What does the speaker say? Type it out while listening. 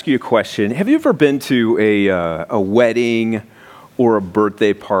You a question. Have you ever been to a wedding or a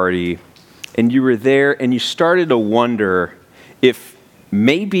birthday party and you were there and you started to wonder if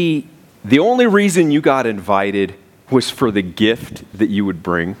maybe the only reason you got invited was for the gift that you would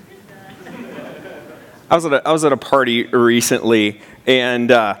bring? I was at a party recently, and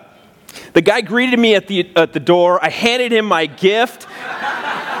the guy greeted me at the door. I handed him my gift.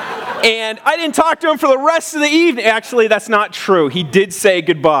 And I didn't talk to him for the rest of the evening. Actually, that's not true. He did say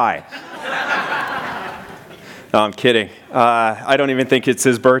goodbye. No, I'm kidding. I don't even think it's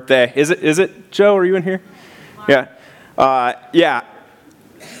his birthday. Is it? Joe, are you in here? Yeah. Yeah.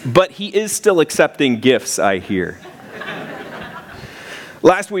 But he is still accepting gifts, I hear.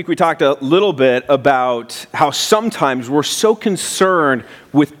 Last week we talked a little bit about how sometimes we're so concerned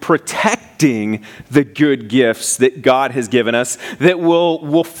with protecting the good gifts that God has given us that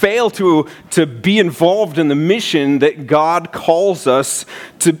we'll fail to be involved in the mission that God calls us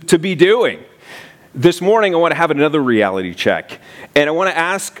to be doing. This morning I want to have another reality check, and I want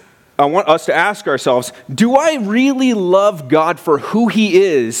us to ask ourselves, do I really love God for who He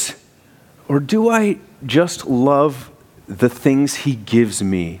is, or do I just love the things He gives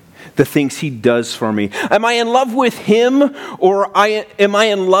me, the things He does for me? Am I in love with Him, or am I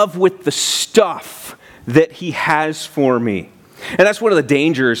in love with the stuff that He has for me? And that's one of the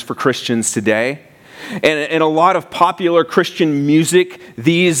dangers for Christians today. And a lot of popular Christian music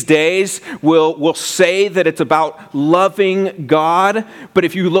these days will say that it's about loving God. But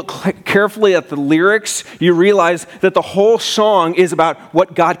if you look carefully at the lyrics, you realize that the whole song is about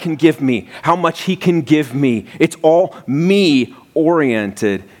what God can give me, how much He can give me. It's all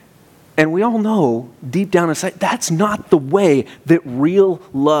me-oriented. And we all know, deep down inside, that's not the way that real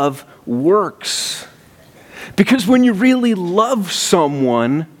love works. Because when you really love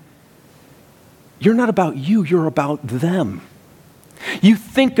someone, you're not about you, you're about them. You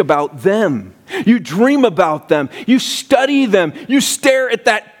think about them. You dream about them. You study them. You stare at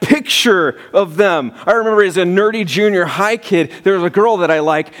that picture of them. I remember as a nerdy junior high kid, there was a girl that I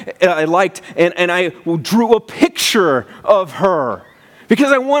liked, and I drew a picture of her.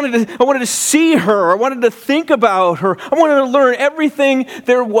 Because I wanted to see her. I wanted to think about her. I wanted to learn everything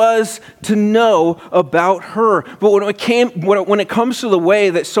there was to know about her. But when it comes to the way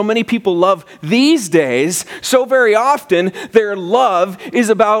that so many people love these days, so very often their love is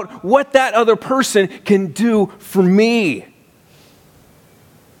about what that other person can do for me.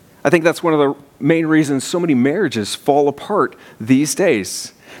 I think that's one of the main reasons so many marriages fall apart these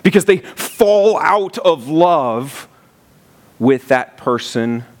days. Because they fall out of love with that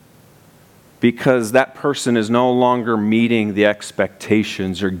person because that person is no longer meeting the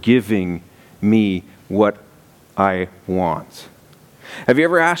expectations or giving me what I want. Have you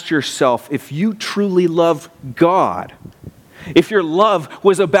ever asked yourself if you truly love God, if your love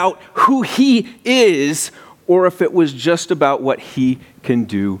was about who He is, or if it was just about what He can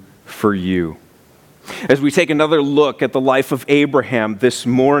do for you? As we take another look at the life of Abraham this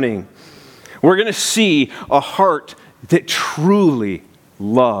morning, we're going to see a heart that truly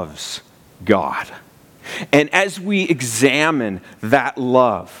loves God. And as we examine that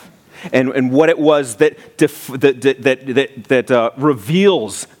love and what it was that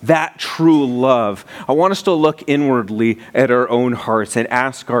reveals that true love, I want us to look inwardly at our own hearts and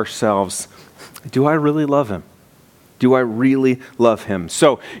ask ourselves, do I really love Him? Do I really love Him?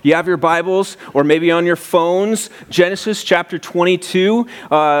 So you have your Bibles or maybe on your phones, Genesis chapter 22.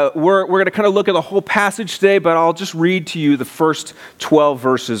 We're going to kind of look at the whole passage today, but I'll just read to you the first 12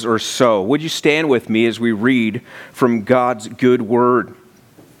 verses or so. Would you stand with me as we read from God's good word?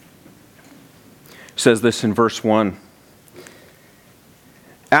 It says this in verse 1.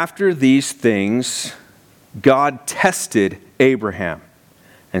 After these things, God tested Abraham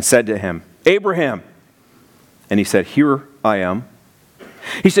and said to him, Abraham. And he said, here I am.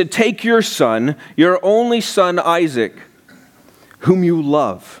 He said, take your son, your only son Isaac, whom you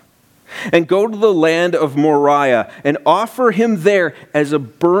love, and go to the land of Moriah and offer him there as a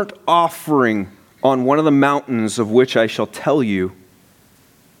burnt offering on one of the mountains of which I shall tell you.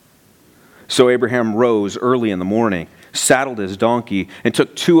 So Abraham rose early in the morning, saddled his donkey, and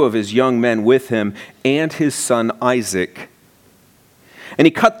took 2 of his young men with him and his son Isaac. And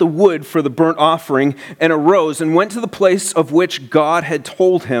he cut the wood for the burnt offering and arose and went to the place of which God had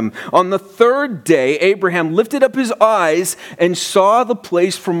told him. On the 3rd day, Abraham lifted up his eyes and saw the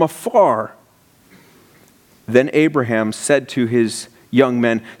place from afar. Then Abraham said to his young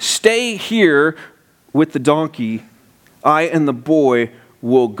men, stay here with the donkey. I and the boy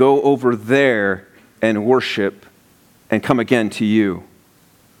will go over there and worship and come again to you.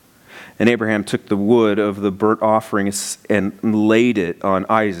 And Abraham took the wood of the burnt offering and laid it on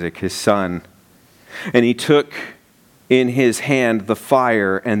Isaac, his son. And he took in his hand the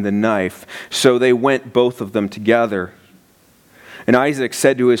fire and the knife. So they went, both of them, together. And Isaac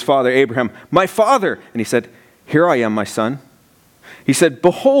said to his father Abraham, "My father!" And he said, "Here I am, my son." He said,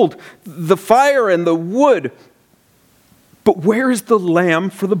 "Behold, the fire and the wood, but where is the lamb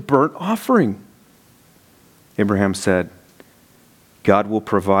for the burnt offering?" Abraham said, "God will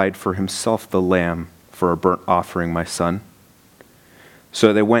provide for himself the lamb for a burnt offering, my son."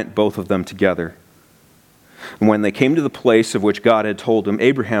 So they went, both of them, together. And when they came to the place of which God had told him,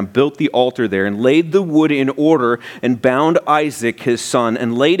 Abraham built the altar there and laid the wood in order and bound Isaac, his son,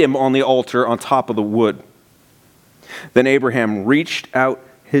 and laid him on the altar on top of the wood. Then Abraham reached out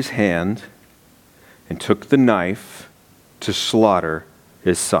his hand and took the knife to slaughter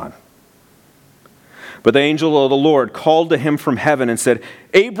his son. But the angel of the Lord called to him from heaven and said,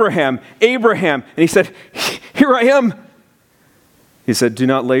 "Abraham, Abraham." And he said, "Here I am." He said, "Do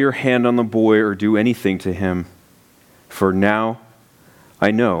not lay your hand on the boy or do anything to him. For now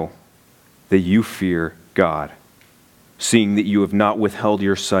I know that you fear God, seeing that you have not withheld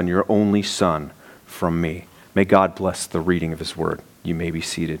your son, your only son, from me." May God bless the reading of his word. You may be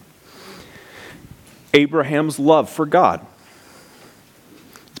seated. Abraham's love for God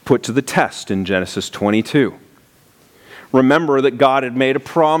is put to the test in Genesis 22. Remember that God had made a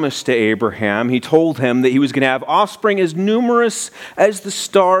promise to Abraham. He told him that he was going to have offspring as numerous as the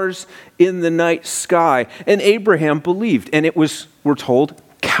stars in the night sky. And Abraham believed, and it was, we're told,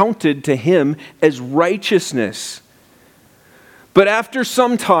 counted to him as righteousness. But after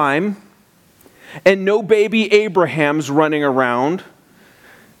some time, and no baby Abrahams running around,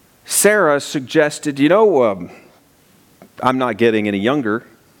 Sarah suggested, I'm not getting any younger.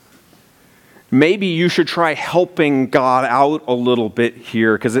 Maybe you should try helping God out a little bit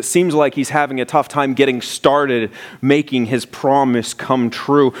here, because it seems like he's having a tough time getting started making his promise come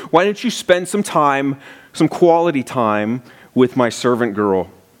true. Why don't you spend some time, some quality time with my servant girl?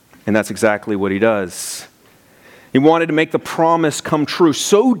 And that's exactly what he does. He wanted to make the promise come true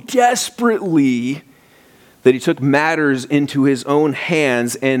so desperately that he took matters into his own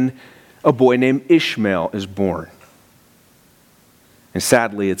hands, and a boy named Ishmael is born. And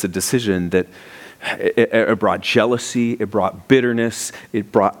sadly, it's a decision that it brought jealousy, it brought bitterness,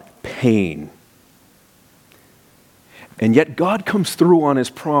 it brought pain. And yet God comes through on his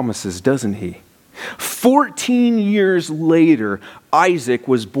promises, doesn't he? 14 years later, Isaac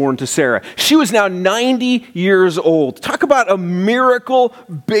was born to Sarah. She was now 90 years old. Talk about a miracle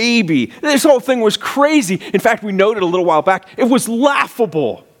baby. This whole thing was crazy. In fact, we noted a little while back, it was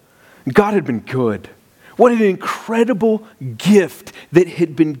laughable. God had been good. What an incredible gift that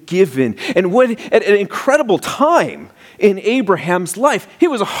had been given. And what an incredible time in Abraham's life. He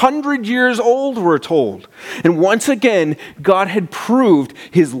was 100 years old, we're told. And once again, God had proved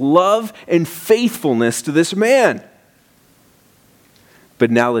his love and faithfulness to this man. But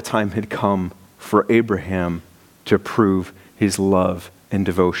now the time had come for Abraham to prove his love and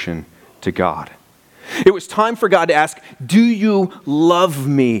devotion to God. It was time for God to ask, do you love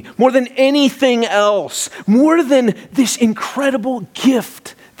me more than anything else, more than this incredible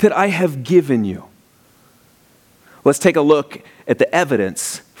gift that I have given you? Let's take a look at the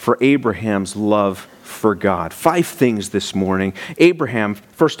evidence for Abraham's love for God. 5 things this morning.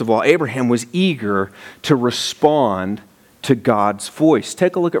 First of all, Abraham was eager to respond to God's voice.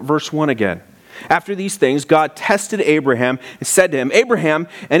 Take a look at verse 1 again. After these things, God tested Abraham and said to him, "Abraham,"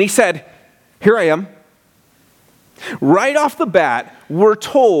 and he said, "Here I am." Right off the bat, we're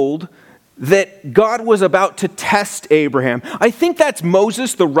told that God was about to test Abraham. I think that's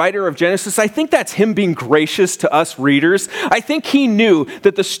Moses, the writer of Genesis. I think that's him being gracious to us readers. I think he knew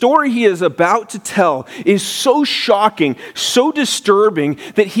that the story he is about to tell is so shocking, so disturbing,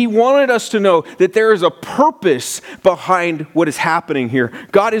 that he wanted us to know that there is a purpose behind what is happening here.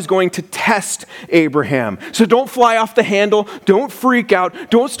 God is going to test Abraham. So don't fly off the handle. Don't freak out.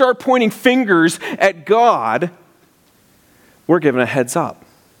 Don't start pointing fingers at God. We're given a heads up.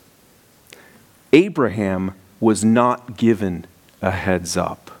 Abraham was not given a heads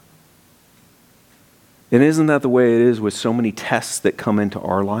up. And isn't that the way it is with so many tests that come into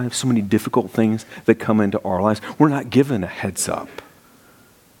our lives, so many difficult things that come into our lives? We're not given a heads up.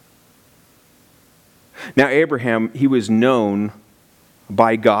 Now, Abraham, he was known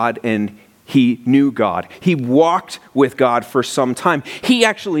by God and he knew God. He walked with God for some time. He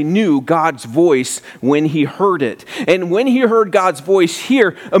actually knew God's voice when he heard it. And when he heard God's voice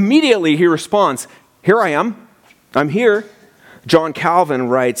here, immediately he responds, "Here I am. I'm here." John Calvin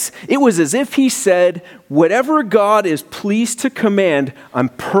writes, "It was as if he said, whatever God is pleased to command, I'm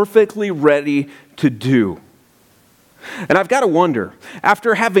perfectly ready to do." And I've got to wonder,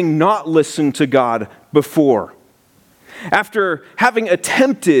 after having not listened to God before, after having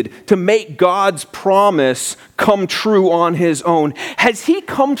attempted to make God's promise come true on his own, has he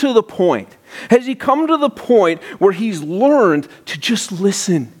come to the point where he's learned to just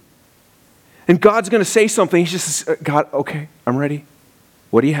listen? And God's going to say something. He just says, God, okay, I'm ready.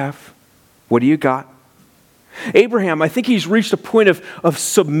 What do you have? What do you got? Abraham, I think he's reached a point of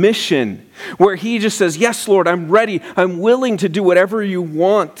submission where he just says, yes, Lord, I'm ready. I'm willing to do whatever you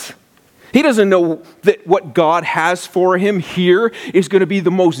want. He doesn't know that what God has for him here is going to be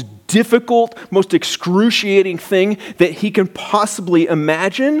the most difficult, most excruciating thing that he can possibly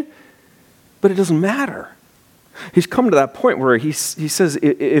imagine, but it doesn't matter. He's come to that point where he says,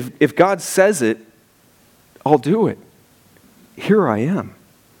 if God says it, I'll do it. Here I am.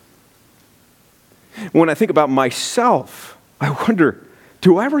 When I think about myself, I wonder,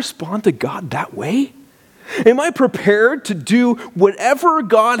 do I respond to God that way? Am I prepared to do whatever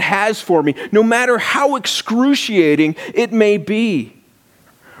God has for me, no matter how excruciating it may be?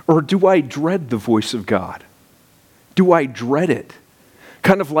 Or do I dread the voice of God? Do I dread it?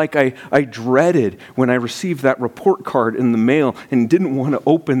 Kind of like I dreaded when I received that report card in the mail and didn't want to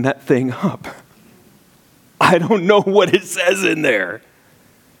open that thing up. I don't know what it says in there.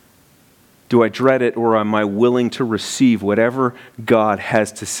 Do I dread it, or am I willing to receive whatever God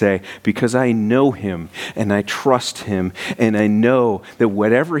has to say because I know him and I trust him and I know that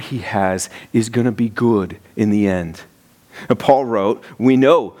whatever he has is going to be good in the end? And Paul wrote, we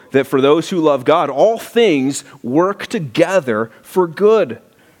know that for those who love God, all things work together for good.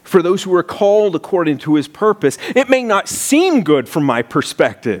 For those who are called according to his purpose. It may not seem good from my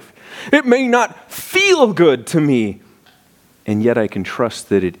perspective. It may not feel good to me. And yet I can trust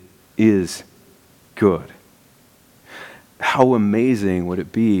that it is good. How amazing would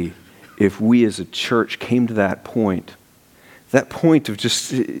it be if we as a church came to that point of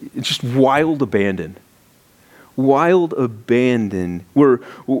just wild abandon. Wild abandon. We're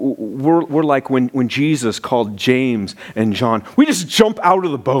like when Jesus called James and John. We just jump out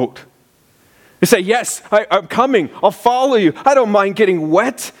of the boat. They say, yes, I'm coming. I'll follow you. I don't mind getting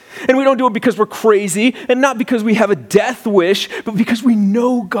wet. And we don't do it because we're crazy and not because we have a death wish, but because we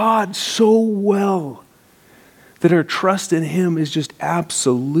know God so well that our trust in him is just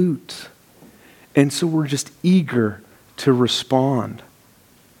absolute. And so we're just eager to respond.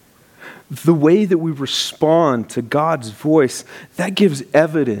 The way that we respond to God's voice, that gives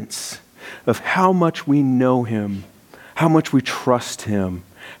evidence of how much we know him, how much we trust him,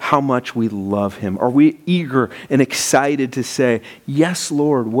 how much we love him. Are we eager and excited to say, yes,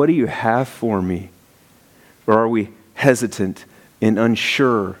 Lord, what do you have for me? Or are we hesitant and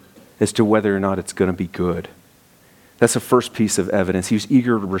unsure as to whether or not it's going to be good? That's the first piece of evidence. He was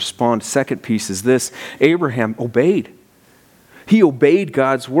eager to respond. Second piece is this: Abraham obeyed. He obeyed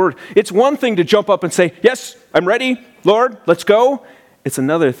God's word. It's one thing to jump up and say, yes, I'm ready, Lord, let's go. It's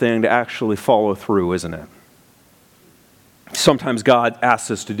another thing to actually follow through, isn't it? Sometimes God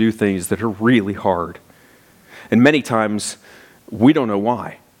asks us to do things that are really hard. And many times, we don't know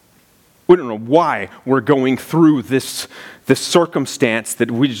why. We don't know why we're going through this circumstance that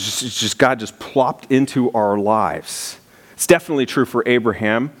God just plopped into our lives. It's definitely true for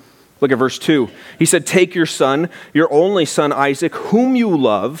Abraham. Look at verse 2. He said, take your son, your only son Isaac, whom you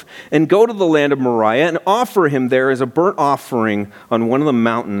love, and go to the land of Moriah and offer him there as a burnt offering on one of the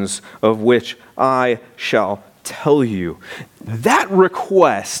mountains of which I shall tell you. That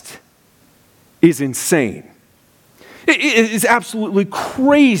request is insane. It is absolutely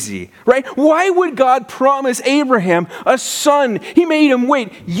crazy, right? Why would God promise Abraham a son? He made him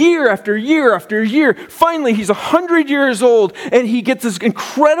wait year after year after year. Finally, he's 100 years old, and he gets this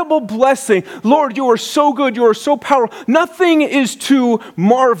incredible blessing. Lord, you are so good. You are so powerful. Nothing is too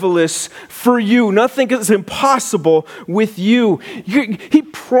marvelous for you. Nothing is impossible with you. He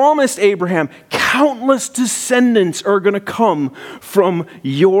promised Abraham, countless descendants are going to come from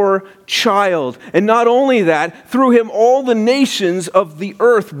your child. And not only that, through him all the nations of the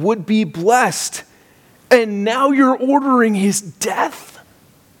earth would be blessed. And now you're ordering his death?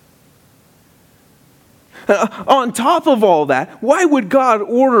 On top of all that, why would God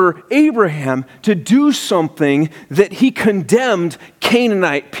order Abraham to do something that he condemned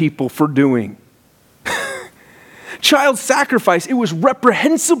Canaanite people for doing? Child sacrifice, it was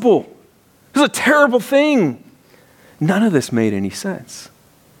reprehensible. It was a terrible thing. None of this made any sense.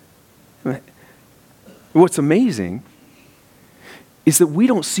 What's amazing is that we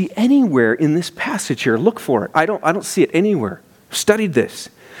don't see anywhere in this passage here. Look for it. I don't see it anywhere. Studied this.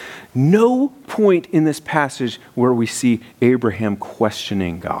 No point in this passage where we see Abraham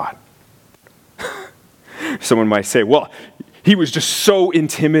questioning God. Someone might say, well, he was just so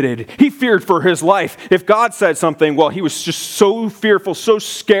intimidated. He feared for his life. If God said something, well, he was just so fearful, so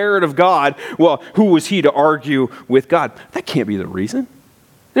scared of God. Well, who was he to argue with God? That can't be the reason.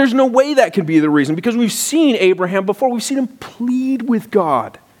 There's no way that can be the reason, because we've seen Abraham before. We've seen him plead with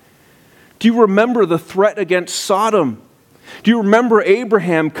God. Do you remember the threat against Sodom? Do you remember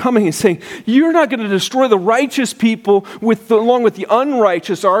Abraham coming and saying, you're not going to destroy the righteous people along with the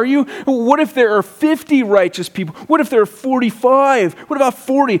unrighteous, are you? What if there are 50 righteous people? What if there are 45? What about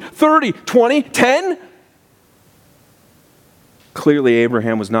 40, 30, 20, 10? Clearly,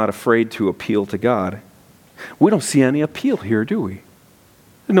 Abraham was not afraid to appeal to God. We don't see any appeal here, do we?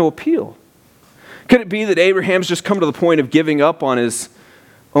 There's no appeal. Could it be that Abraham's just come to the point of giving up on his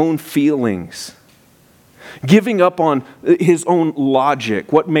own feelings? Giving up on his own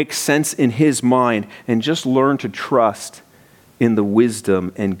logic, what makes sense in his mind, and just learn to trust in the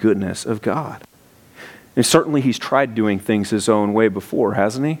wisdom and goodness of God. And certainly he's tried doing things his own way before,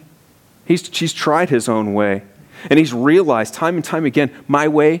 hasn't he? He's tried his own way. And he's realized time and time again, my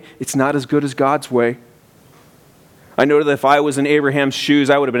way, it's not as good as God's way. I know that if I was in Abraham's shoes,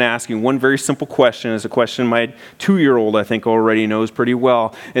 I would have been asking one very simple question. It's a question my 2-year-old, I think, already knows pretty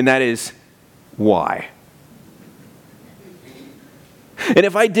well. And that is, why? And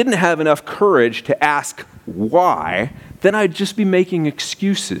if I didn't have enough courage to ask why, then I'd just be making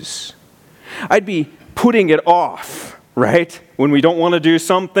excuses. I'd be putting it off, right? When we don't want to do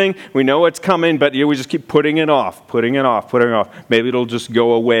something, we know it's coming, but we just keep putting it off. Maybe it'll just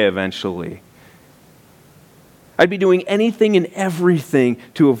go away eventually. I'd be doing anything and everything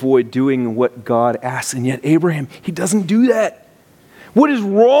to avoid doing what God asks. And yet Abraham, he doesn't do that. What is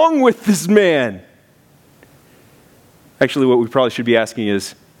wrong with this man? Actually, what we probably should be asking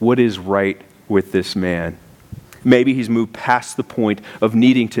is, what is right with this man? Maybe he's moved past the point of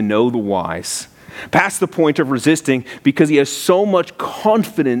needing to know the whys, past the point of resisting because he has so much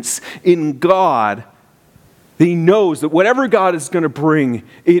confidence in God that he knows that whatever God is going to bring,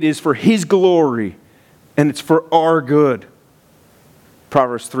 it is for his glory and it's for our good.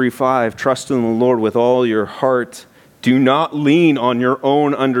 Proverbs 3:5, trust in the Lord with all your heart. Do not lean on your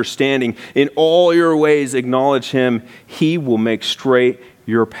own understanding. In all your ways acknowledge him. He will make straight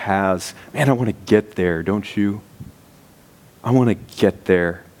your paths. Man, I want to get there, don't you? I want to get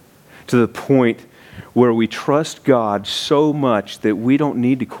there to the point where we trust God so much that we don't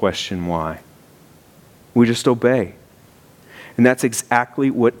need to question why. We just obey. And that's exactly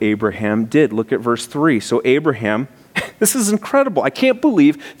what Abraham did. Look at verse 3. So Abraham, this is incredible. I can't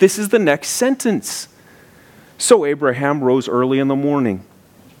believe this is the next sentence. So Abraham rose early in the morning,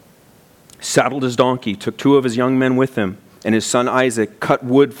 saddled his donkey, took 2 of his young men with him, and his son Isaac, cut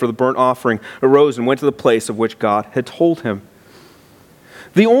wood for the burnt offering, arose and went to the place of which God had told him.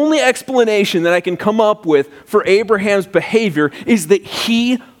 The only explanation that I can come up with for Abraham's behavior is that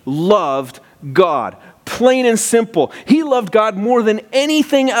he loved God. Plain and simple. He loved God more than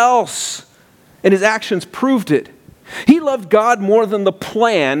anything else, and his actions proved it. He loved God more than the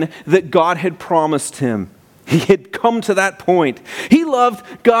plan that God had promised him. He had come to that point. He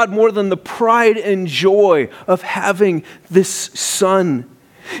loved God more than the pride and joy of having this son.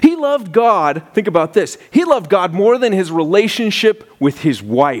 He loved God, think about this, he loved God more than his relationship with his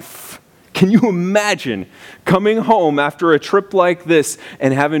wife. Can you imagine coming home after a trip like this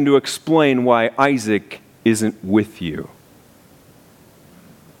and having to explain why Isaac isn't with you?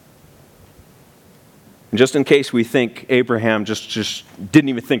 And just in case we think Abraham just didn't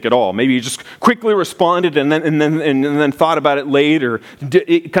even think at all, maybe he just quickly responded and then thought about it later,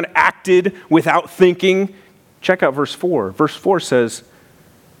 it kind of acted without thinking. Check out verse 4. Verse 4 says,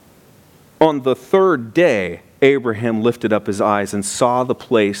 on the 3rd day, Abraham lifted up his eyes and saw the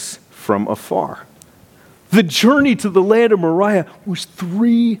place from afar. The journey to the land of Moriah was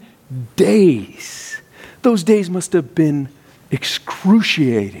 3 days. Those days must have been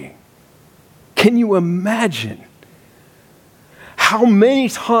excruciating. Can you imagine how many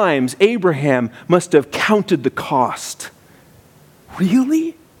times Abraham must have counted the cost?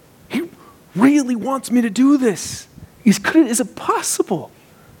 Really? He really wants me to do this? Is it possible?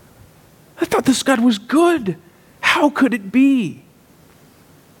 I thought this God was good. How could it be?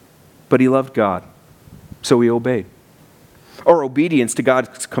 But he loved God, so he obeyed. Our obedience to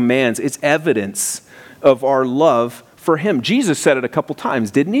God's commands is evidence of our love for him. Jesus said it a couple times,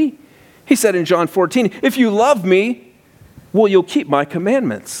 didn't he? He said in John 14, if you love me, well, you'll keep my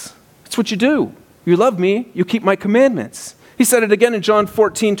commandments. That's what you do. You love me, you keep my commandments. He said it again in John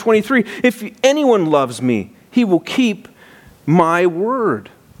 14:23. If anyone loves me, he will keep my word.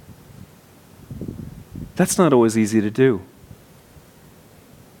 That's not always easy to do.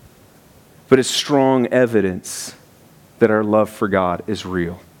 But it's strong evidence that our love for God is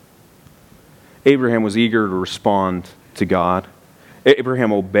real. Abraham was eager to respond to God.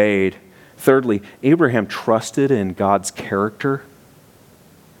 Abraham obeyed. Thirdly, Abraham trusted in God's character.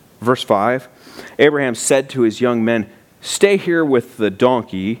 Verse 5, Abraham said to his young men, "Stay here with the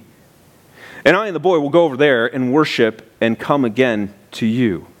donkey, and I and the boy will go over there and worship and come again to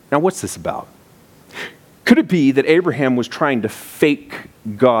you." Now, what's this about? Could it be that Abraham was trying to fake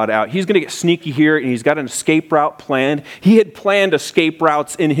God out? He's going to get sneaky here, and he's got an escape route planned. He had planned escape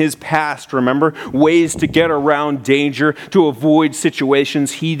routes in his past, remember? Ways to get around danger, to avoid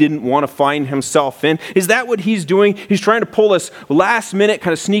situations he didn't want to find himself in. Is that what he's doing? He's trying to pull this last-minute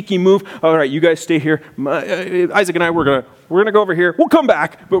kind of sneaky move. All right, you guys stay here. Isaac and I, we're going to go over here. We'll come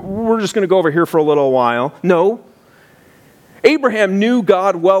back, but we're just going to go over here for a little while. No. Abraham knew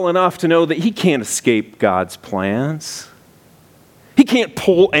God well enough to know that he can't escape God's plans. He can't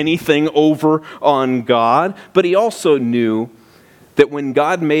pull anything over on God, but he also knew that when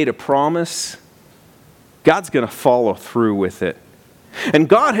God made a promise, God's going to follow through with it. And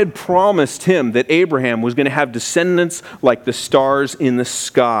God had promised him that Abraham was going to have descendants like the stars in the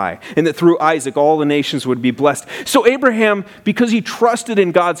sky, and that through Isaac all the nations would be blessed. So Abraham, because he trusted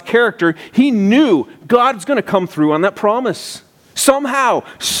in God's character, he knew God's going to come through on that promise. Somehow,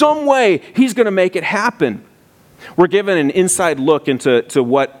 some way, he's going to make it happen. We're given an inside look into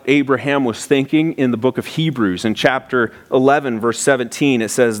what Abraham was thinking in the book of Hebrews. In chapter 11, verse 17, it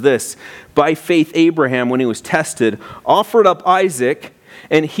says this, "By faith Abraham, when he was tested, offered up Isaac,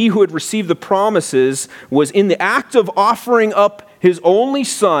 and he who had received the promises was in the act of offering up his only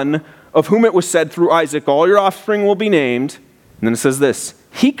son, of whom it was said, through Isaac all your offspring will be named." And then it says this,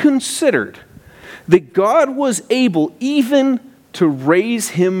 "He considered that God was able even to raise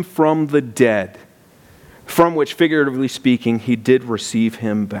him from the dead, from which, figuratively speaking, he did receive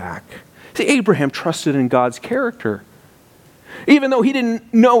him back." See, Abraham trusted in God's character. Even though he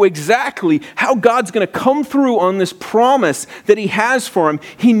didn't know exactly how God's going to come through on this promise that he has for him,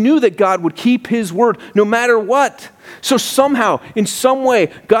 he knew that God would keep his word no matter what. So somehow, in some way,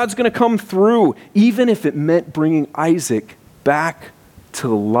 God's going to come through, even if it meant bringing Isaac back to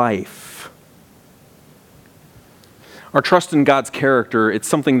life. Our trust in God's character, it's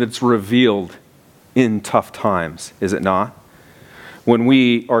something that's revealed in tough times, is it not? When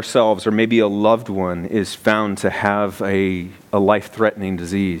we ourselves, or maybe a loved one, is found to have a life-threatening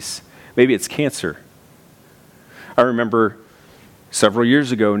disease. Maybe it's cancer. I remember several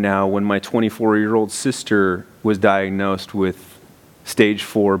years ago now when my 24-year-old sister was diagnosed with stage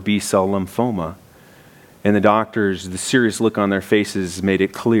 4 B-cell lymphoma. And the doctors, the serious look on their faces made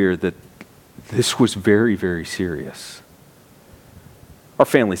it clear that this was very, very serious. Our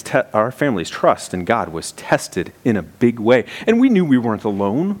family's trust in God was tested in a big way. And we knew we weren't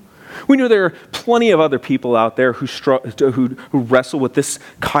alone. We knew there are plenty of other people out there who wrestle with this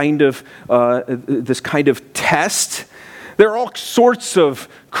kind of test. There are all sorts of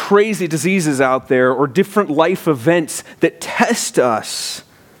crazy diseases out there or different life events that test us.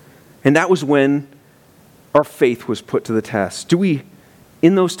 And that was when our faith was put to the test.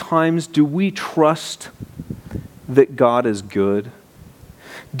 In those times, do we trust that God is good?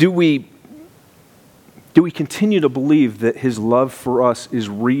 Do we continue to believe that his love for us is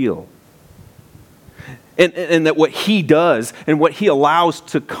real? And that what he does and what he allows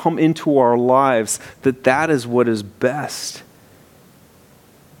to come into our lives, that is what is best.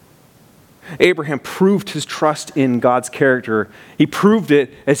 Abraham proved his trust in God's character. He proved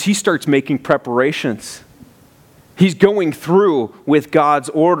it as he starts making preparations. He's going through with God's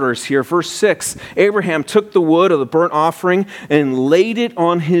orders here. Verse 6, Abraham took the wood of the burnt offering and laid it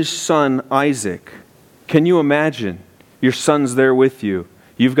on his son Isaac. Can you imagine? Your son's there with you.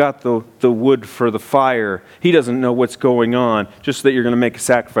 You've got the wood for the fire. He doesn't know what's going on, just that you're going to make a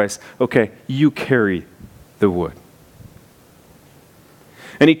sacrifice. Okay, you carry the wood.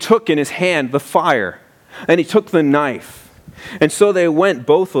 And he took in his hand the fire, and he took the knife. And so they went,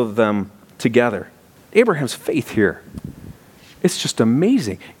 both of them, together. Abraham's faith here, it's just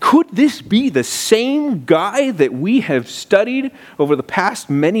amazing. Could this be the same guy that we have studied over the past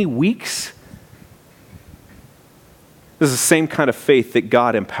many weeks? This is the same kind of faith that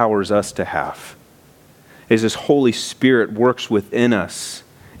God empowers us to have. As His Holy Spirit works within us,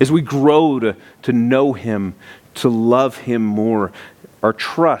 as we grow to know Him, to love Him more, our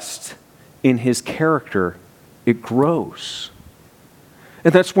trust in His character, it grows.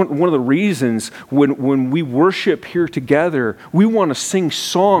 And that's one of the reasons when we worship here together, we want to sing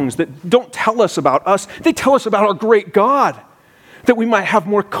songs that don't tell us about us. They tell us about our great God. that we might have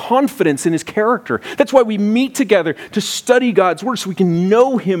more confidence in his character. That's why we meet together to study God's word so we can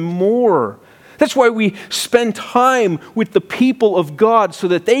know him more. That's why we spend time with the people of God so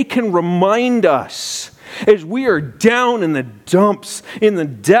that they can remind us as we are down in the dumps, in the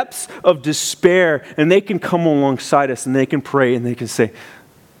depths of despair, and they can come alongside us and they can pray and they can say,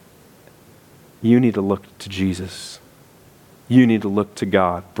 you need to look to Jesus. You need to look to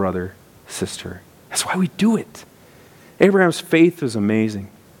God, brother, sister. That's why we do it. Abraham's faith is amazing.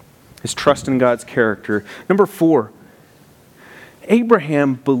 His trust in God's character. Number 4,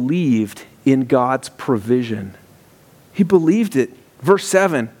 Abraham believed in God's provision. He believed it. Verse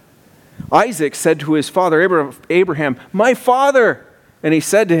 7, Isaac said to his father, Abraham, my father. And he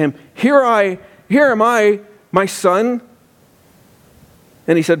said to him, Here am I, my son.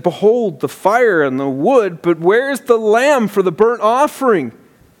 And he said, behold, the fire and the wood, but where is the lamb for the burnt offering?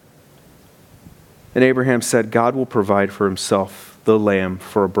 And Abraham said, God will provide for himself the lamb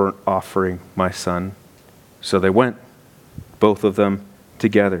for a burnt offering, my son. So they went, both of them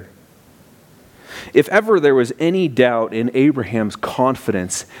together. If ever there was any doubt in Abraham's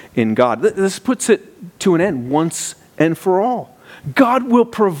confidence in God, this puts it to an end once and for all. God will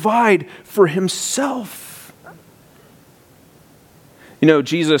provide for himself. You know,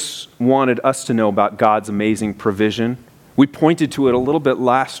 Jesus wanted us to know about God's amazing provision. We pointed to it a little bit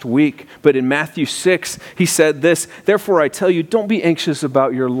last week, but in Matthew 6, he said this, therefore I tell you, don't be anxious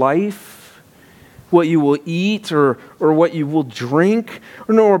about your life, what you will eat or what you will drink,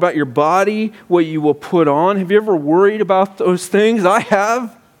 or nor about your body, what you will put on. Have you ever worried about those things? I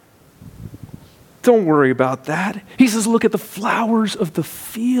have. Don't worry about that. He says, look at the flowers of the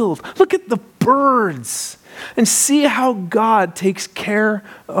field. Look at the birds and see how God takes care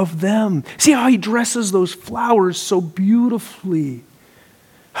of them. See how he dresses those flowers so beautifully.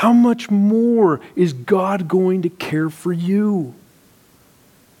 How much more is God going to care for you?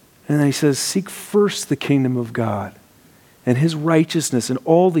 And then he says, seek first the kingdom of God and his righteousness, and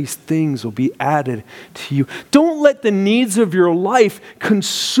all these things will be added to you. Don't let the needs of your life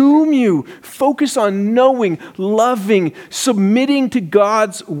consume you. Focus on knowing, loving, submitting to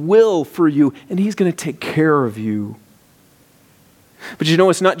God's will for you, and he's going to take care of you. But you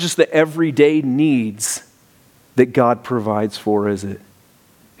know, it's not just the everyday needs that God provides for, is it?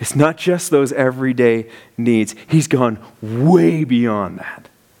 It's not just those everyday needs. He's gone way beyond that.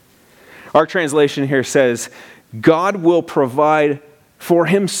 Our translation here says, God will provide for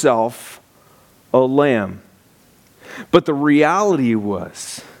himself a lamb. But the reality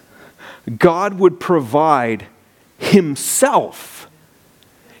was, God would provide himself,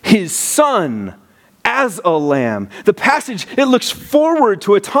 his son, as a lamb. The passage, it looks forward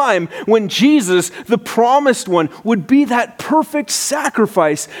to a time when Jesus, the promised one, would be that perfect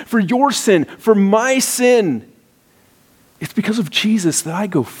sacrifice for your sin, for my sin. It's because of Jesus that I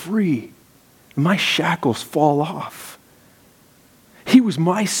go free. My shackles fall off. He was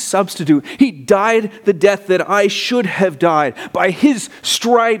my substitute. He died the death that I should have died. By his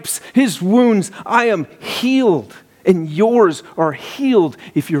stripes, his wounds, I am healed. And yours are healed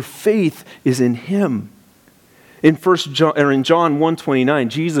if your faith is in him. In John 1:29,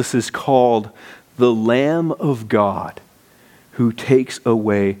 Jesus is called the Lamb of God who takes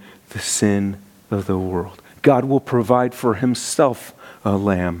away the sin of the world. God will provide for himself a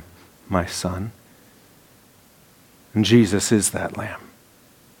lamb, my son. And Jesus is that lamb.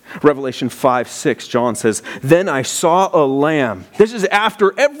 Revelation 5:6, John says, then I saw a lamb. This is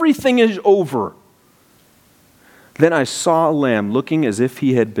after everything is over. Then I saw a lamb looking as if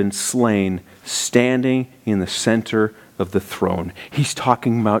he had been slain, standing in the center of the throne. He's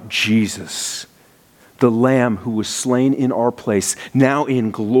talking about Jesus, the lamb who was slain in our place, now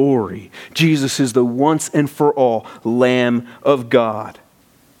in glory. Jesus is the once and for all Lamb of God.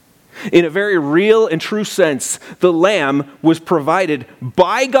 In a very real and true sense, the lamb was provided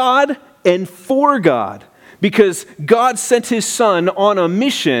by God and for God, because God sent his son on a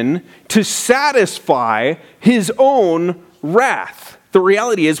mission to satisfy his own wrath. The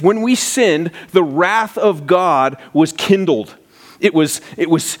reality is, when we sinned, the wrath of God was kindled. It was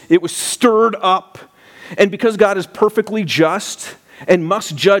stirred up. And because God is perfectly just and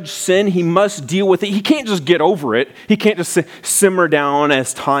must judge sin, he must deal with it. He can't just get over it. He can't just simmer down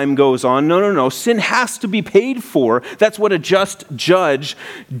as time goes on. No. Sin has to be paid for. That's what a just judge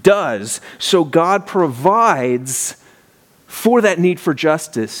does. So God provides for that need for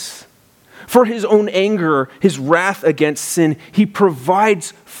justice. For his own anger, his wrath against sin, he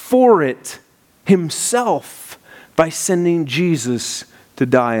provides for it himself by sending Jesus to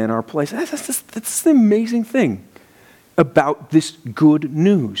die in our place. That's the amazing thing about this good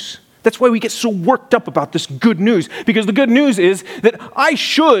news. That's why we get so worked up about this good news, because the good news is that I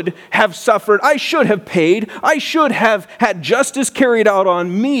should have suffered, I should have paid, I should have had justice carried out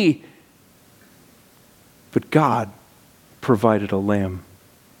on me. But God provided a lamb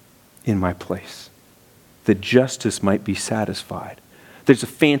in my place, that justice might be satisfied. There's a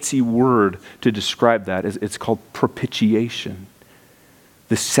fancy word to describe that. It's called propitiation.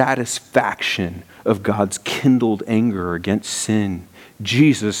 The satisfaction of God's kindled anger against sin.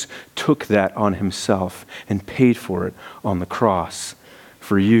 Jesus took that on himself and paid for it on the cross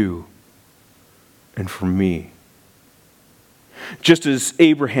for you and for me. Just as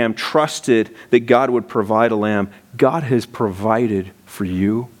Abraham trusted that God would provide a lamb, God has provided for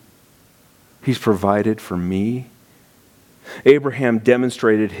you. He's provided for me. Abraham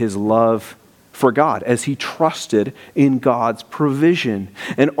demonstrated his love for God as he trusted in God's provision.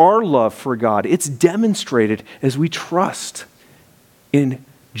 And our love for God, it's demonstrated as we trust in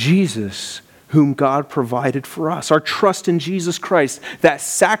Jesus, whom God provided for us. Our trust in Jesus Christ, that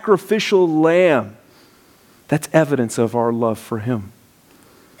sacrificial lamb, that's evidence of our love for him.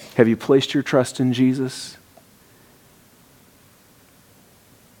 Have you placed your trust in Jesus?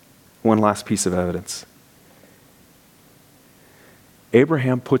 One last piece of evidence.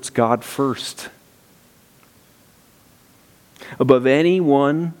 Abraham puts God first. Above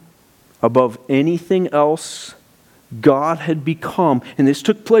anyone, above anything else, God had become, and this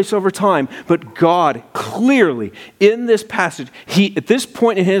took place over time, but God clearly, in this passage, at this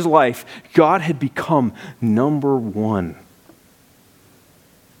point in his life, God had become number one.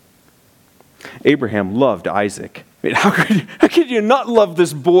 Abraham loved Isaac. I mean, how could you not love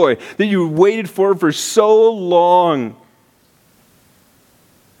this boy that you waited for so long?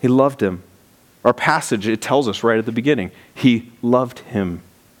 He loved him. Our passage, it tells us right at the beginning, he loved him.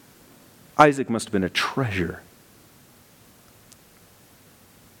 Isaac must have been a treasure.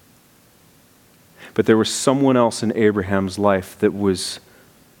 But there was someone else in Abraham's life that was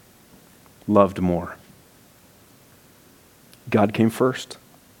loved more. God came first.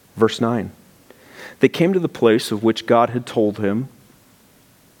 Verse 9. They came to the place of which God had told him.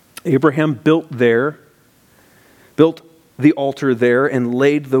 Abraham built the altar there and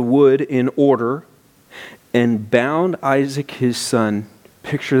laid the wood in order and bound Isaac his son.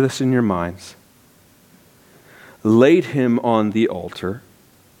 Picture this in your minds. Laid him on the altar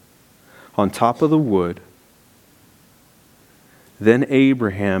on top of the wood. Then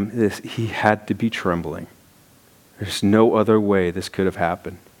Abraham, he had to be trembling. There's no other way this could have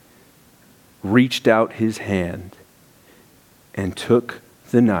happened. Reached out his hand and took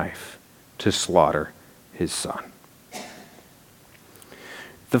the knife to slaughter his son.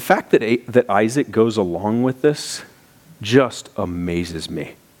 The fact that Isaac goes along with this just amazes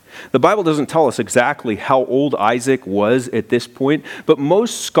me. The Bible doesn't tell us exactly how old Isaac was at this point, but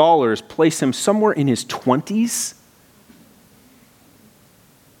most scholars place him somewhere in his 20s.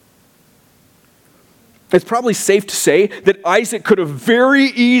 It's probably safe to say that Isaac could have very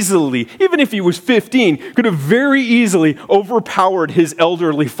easily, even if he was 15, could have very easily overpowered his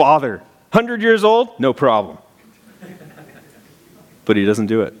elderly father. 100 years old? No problem. But he doesn't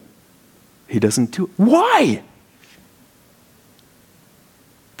do it. He doesn't do it. Why?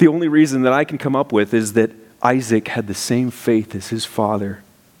 The only reason that I can come up with is that Isaac had the same faith as his father.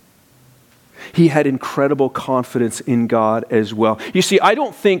 He had incredible confidence in God as well. You see, I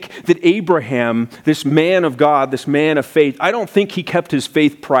don't think that Abraham, this man of God, this man of faith, I don't think he kept his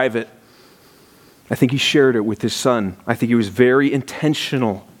faith private. I think he shared it with his son. I think he was very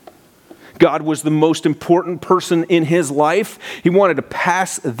intentional. God was the most important person in his life. He wanted to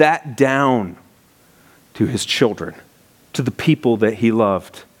pass that down to his children, to the people that he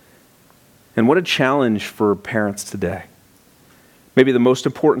loved. And what a challenge for parents today. Maybe the most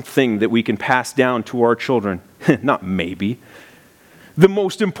important thing that we can pass down to our children, not maybe, the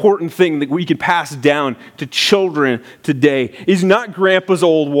most important thing that we can pass down to children today is not grandpa's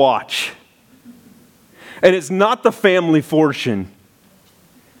old watch. And it's not the family fortune.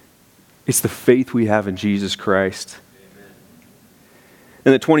 It's the faith we have in Jesus Christ. Amen.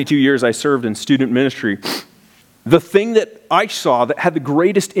 In the 22 years I served in student ministry, the thing that I saw that had the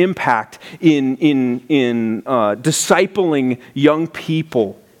greatest impact in discipling young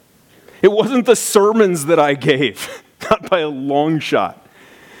people, it wasn't the sermons that I gave, not by a long shot.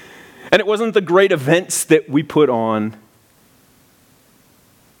 And it wasn't the great events that we put on.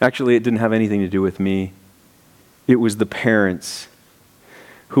 Actually, it didn't have anything to do with me. It was the parents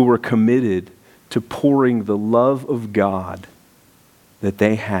who were committed to pouring the love of God that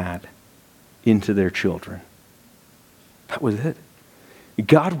they had into their children. That was it.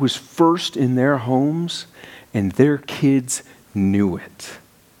 God was first in their homes, and their kids knew it.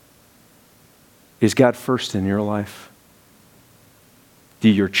 Is God first in your life? Do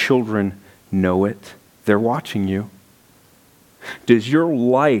your children know it? They're watching you. Does your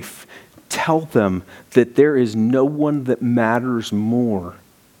life tell them that there is no one that matters more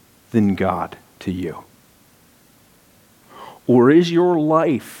than God to you? Or is your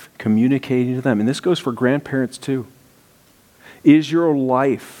life communicating to them? And this goes for grandparents too. Is your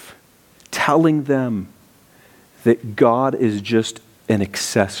life telling them that God is just an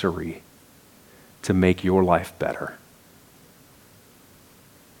accessory to make your life better?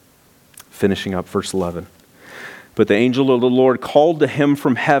 Finishing up verse 11. But the angel of the Lord called to him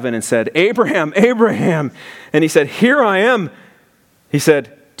from heaven and said, Abraham, Abraham. And he said, Here I am. He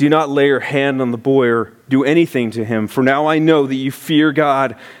said, Do not lay your hand on the boy or do anything to him, for now I know that you fear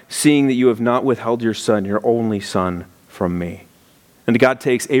God, seeing that you have not withheld your son, your only son, from me. And God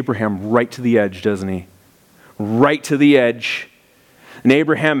takes Abraham right to the edge, doesn't he? Right to the edge. And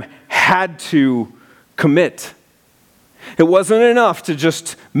Abraham had to commit. It wasn't enough to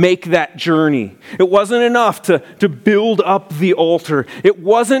just make that journey. It wasn't enough to build up the altar. It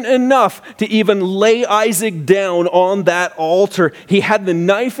wasn't enough to even lay Isaac down on that altar. He had the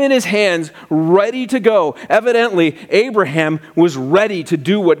knife in his hands, ready to go. Evidently, Abraham was ready to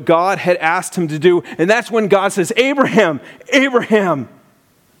do what God had asked him to do. And that's when God says, Abraham, Abraham.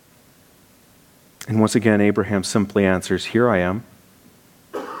 And once again, Abraham simply answers, Here I am.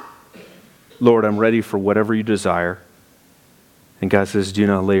 Lord, I'm ready for whatever you desire. And God says, Do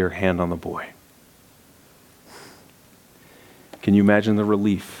not lay your hand on the boy. Can you imagine the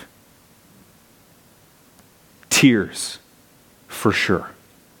relief? Tears, for sure.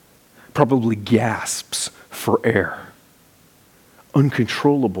 Probably gasps for air.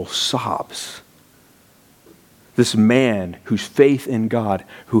 Uncontrollable sobs. This man whose faith in God,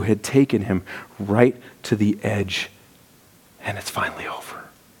 who had taken him right to the edge, and it's finally over.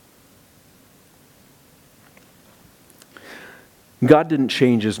 God didn't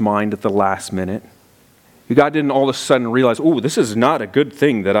change his mind at the last minute. God didn't all of a sudden realize, oh, this is not a good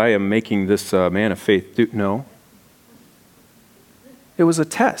thing that I am making this man of faith do. No. It was a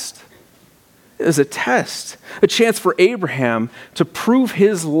test. It was a test. A chance for Abraham to prove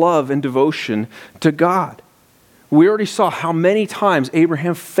his love and devotion to God. We already saw how many times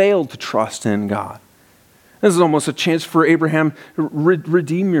Abraham failed to trust in God. This is almost a chance for Abraham to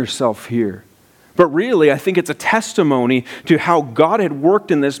redeem yourself here. But really, I think it's a testimony to how God had worked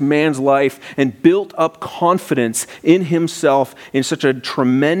in this man's life and built up confidence in himself in such a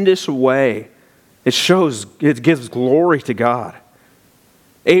tremendous way. It gives glory to God.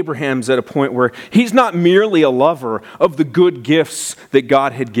 Abraham's at a point where he's not merely a lover of the good gifts that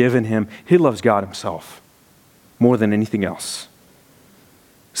God had given him. He loves God himself more than anything else.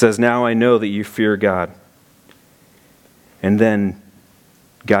 He says, Now I know that you fear God. And then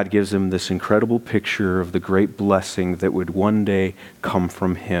God gives him this incredible picture of the great blessing that would one day come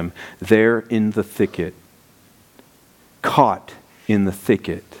from him. There in the thicket, caught in the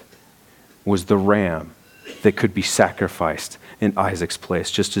thicket, was the ram that could be sacrificed in Isaac's place,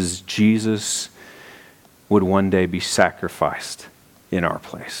 just as Jesus would one day be sacrificed in our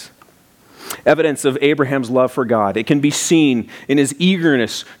place. Evidence of Abraham's love for God. It can be seen in his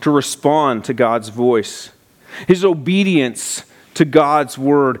eagerness to respond to God's voice, his obedience to God's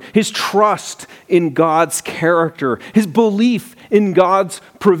word, his trust in God's character, his belief in God's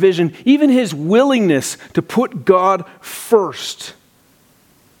provision, even his willingness to put God first.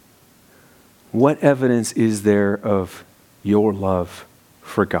 What evidence is there of your love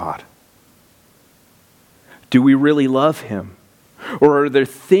for God? Do we really love him? Or are there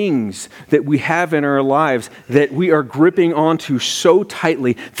things that we have in our lives that we are gripping onto so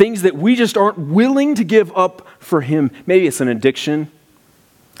tightly, things that we just aren't willing to give up for him? Maybe it's an addiction.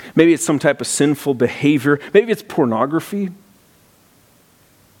 Maybe it's some type of sinful behavior. Maybe it's pornography.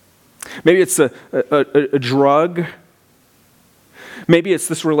 Maybe it's a drug. Maybe it's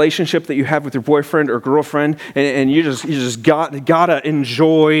this relationship that you have with your boyfriend or girlfriend, and you just gotta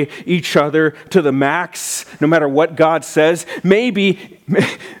enjoy each other to the max, no matter what God says. Maybe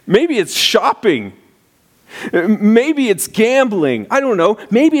it's shopping. Maybe it's gambling. I don't know.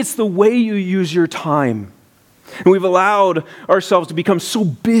 Maybe it's the way you use your time. And we've allowed ourselves to become so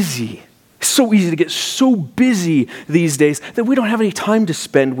busy. It's so easy to get so busy these days that we don't have any time to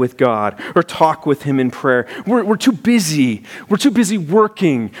spend with God or talk with him in prayer. We're too busy. We're too busy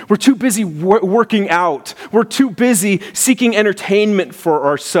working. We're too busy working out. We're too busy seeking entertainment for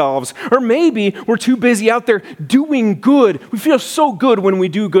ourselves. Or maybe we're too busy out there doing good. We feel so good when we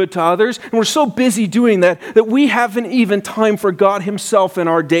do good to others, and we're so busy doing that we haven't even time for God himself in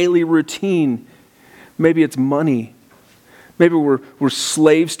our daily routine. Maybe it's money. Maybe we're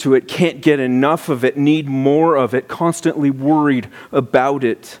slaves to it, can't get enough of it, need more of it, constantly worried about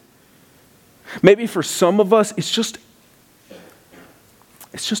it. Maybe for some of us, it's just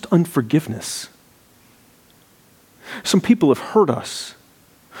unforgiveness. Some people have hurt us,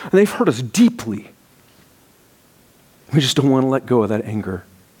 and they've hurt us deeply. We just don't want to let go of that anger.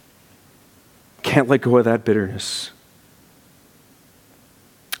 Can't let go of that bitterness.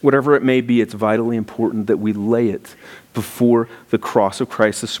 Whatever it may be, it's vitally important that we lay it before the cross of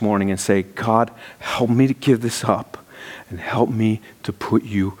Christ this morning and say, God, help me to give this up and help me to put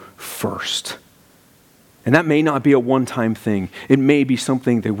you first. And that may not be a one-time thing. It may be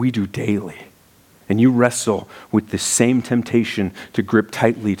something that we do daily. And you wrestle with the same temptation to grip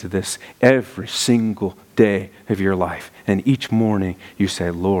tightly to this every single day of your life. And each morning you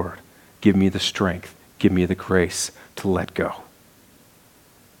say, Lord, give me the strength, give me the grace to let go.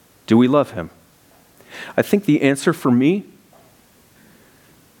 Do we love him? I think the answer for me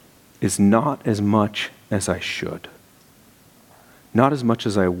is not as much as I should. Not as much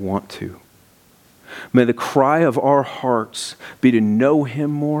as I want to. May the cry of our hearts be to know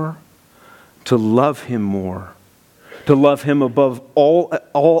him more, to love him more, to love him above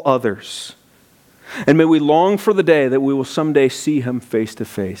all others. And may we long for the day that we will someday see him face to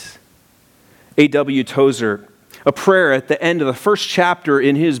face. A.W. Tozer, a prayer at the end of the first chapter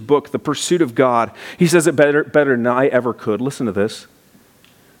in his book, The Pursuit of God, he says it better than I ever could. Listen to this.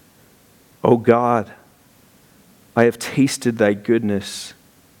 Oh God, I have tasted thy goodness.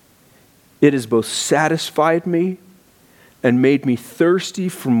 It has both satisfied me and made me thirsty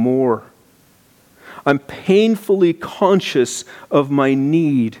for more. I'm painfully conscious of my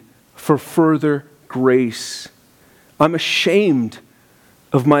need for further grace. I'm ashamed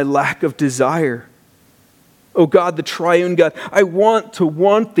of my lack of desire. Oh God, the triune God, I want to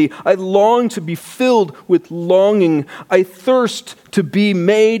want thee. I long to be filled with longing. I thirst to be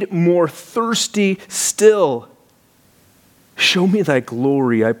made more thirsty still. Show me thy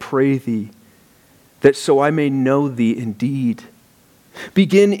glory, I pray thee, that so I may know thee indeed.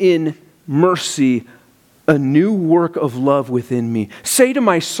 Begin in mercy a new work of love within me. Say to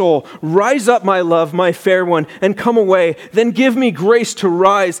my soul, rise up, my love, my fair one, and come away. Then give me grace to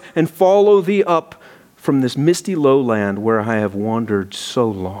rise and follow thee up from this misty lowland where I have wandered so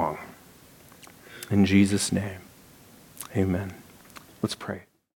long. In Jesus' name, amen. Let's pray.